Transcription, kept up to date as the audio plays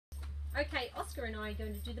Okay, Oscar and I are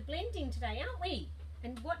going to do the blending today, aren't we?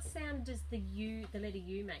 And what sound does the letter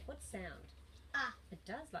U make? What sound? Ah. It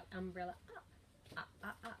does, like umbrella. Up, up,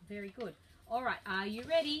 up, up. Very good. All right, are you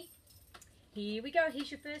ready? Here we go.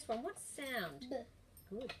 Here's your first one. What sound? B.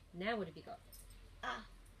 Good. Now what have you got? Ah.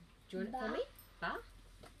 Join it Ba. for me. Ba.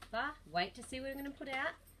 Ba. Wait to see what I'm going to put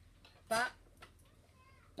out. Ba.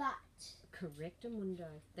 But.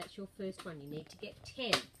 Correctamundo. That's your first one. You need to get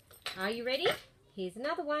 10. Are you ready? Here's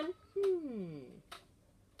another one.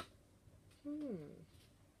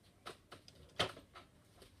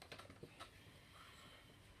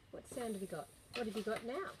 What sound have you got? What have you got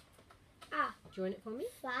now? Ah. Join it for me.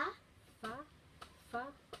 Fa. Fa.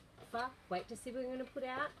 Fa. Fa. Wait to see what we're going to put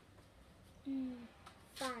out.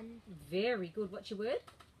 Fun. Very good. What's your word?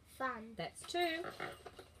 Fun. That's 2.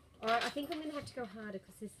 All right, I think I'm going to have to go harder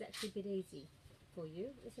because this is actually a bit easy for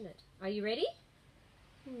you, isn't it? Are you ready?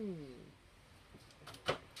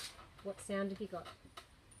 What sound have you got?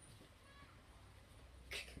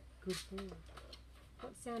 Good boy.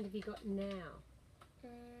 What sound have you got now?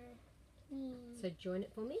 So join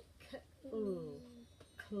it for me.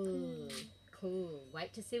 Cool.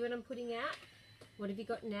 Wait to see what I'm putting out. What have you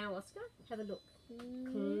got now, Oscar? Have a look.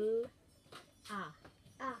 Ah.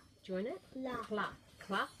 Join it. La. Cla.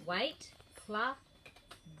 Cla. Wait. Cla.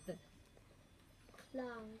 B.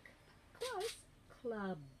 Clunk. Close.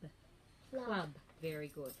 Club. Club. Club. Very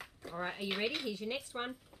good. All right, are you ready? Here's your next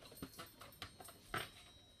one.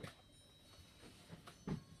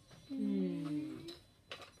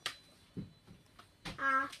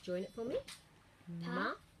 Ah. Join it for me. Pa.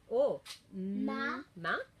 Ma. Oh. Ma.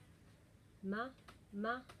 Ma. Ma.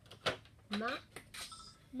 Ma. Ma.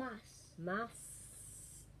 Must. Must.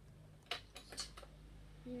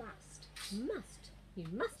 Must. Must. You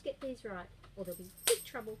must get these right or there'll be big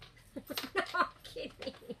trouble. No, I'm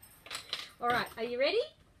kidding. All right, are you ready?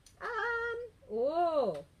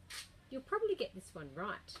 Oh, you'll probably get this one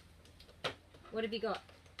right. What have you got?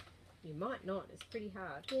 You might not. It's pretty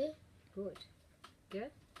hard. Good. Good.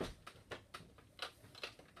 Good.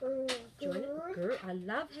 Join Join it. Grr. I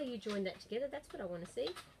love how you join that together. That's what I want to see.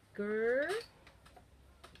 Grr.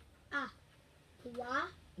 Ah. Wa.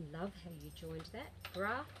 Love how you joined that.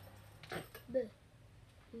 Gra. B.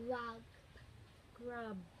 Rug.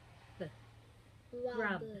 Grub. Rub.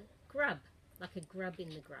 Grub. Grub. Like a grub in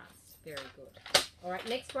the grass. Very good. All right,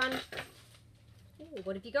 next one. Ooh,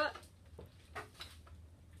 what have you got?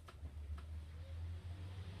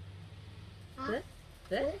 Ah.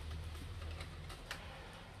 The.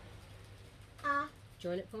 Ah.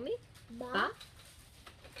 Join it for me. Ba. Ba.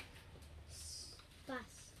 Bus.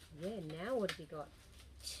 Yeah, now what have you got?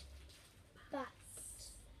 Bus.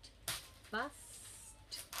 Bust.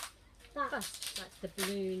 Bus. Bust. Like the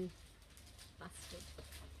balloon busted.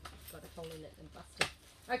 Got a hole in it and busted.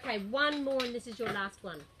 Okay, one more and this is your last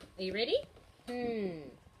one. Are you ready? Okay,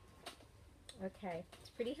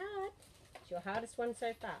 it's pretty hard. It's your hardest one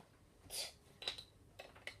so far.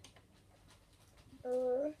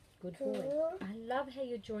 Good boy. I love how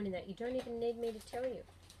you're joining that. You don't even need me to tell you.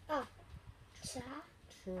 Ah. Tra.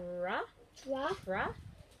 Tra. Tra. Tra.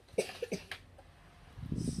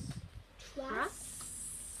 Trust.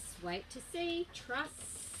 Wait to see. Trust.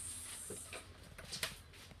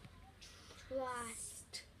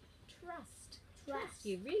 Trust. Trust. Trust.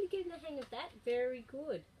 You're really getting the hang of that. Very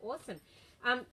good. Awesome.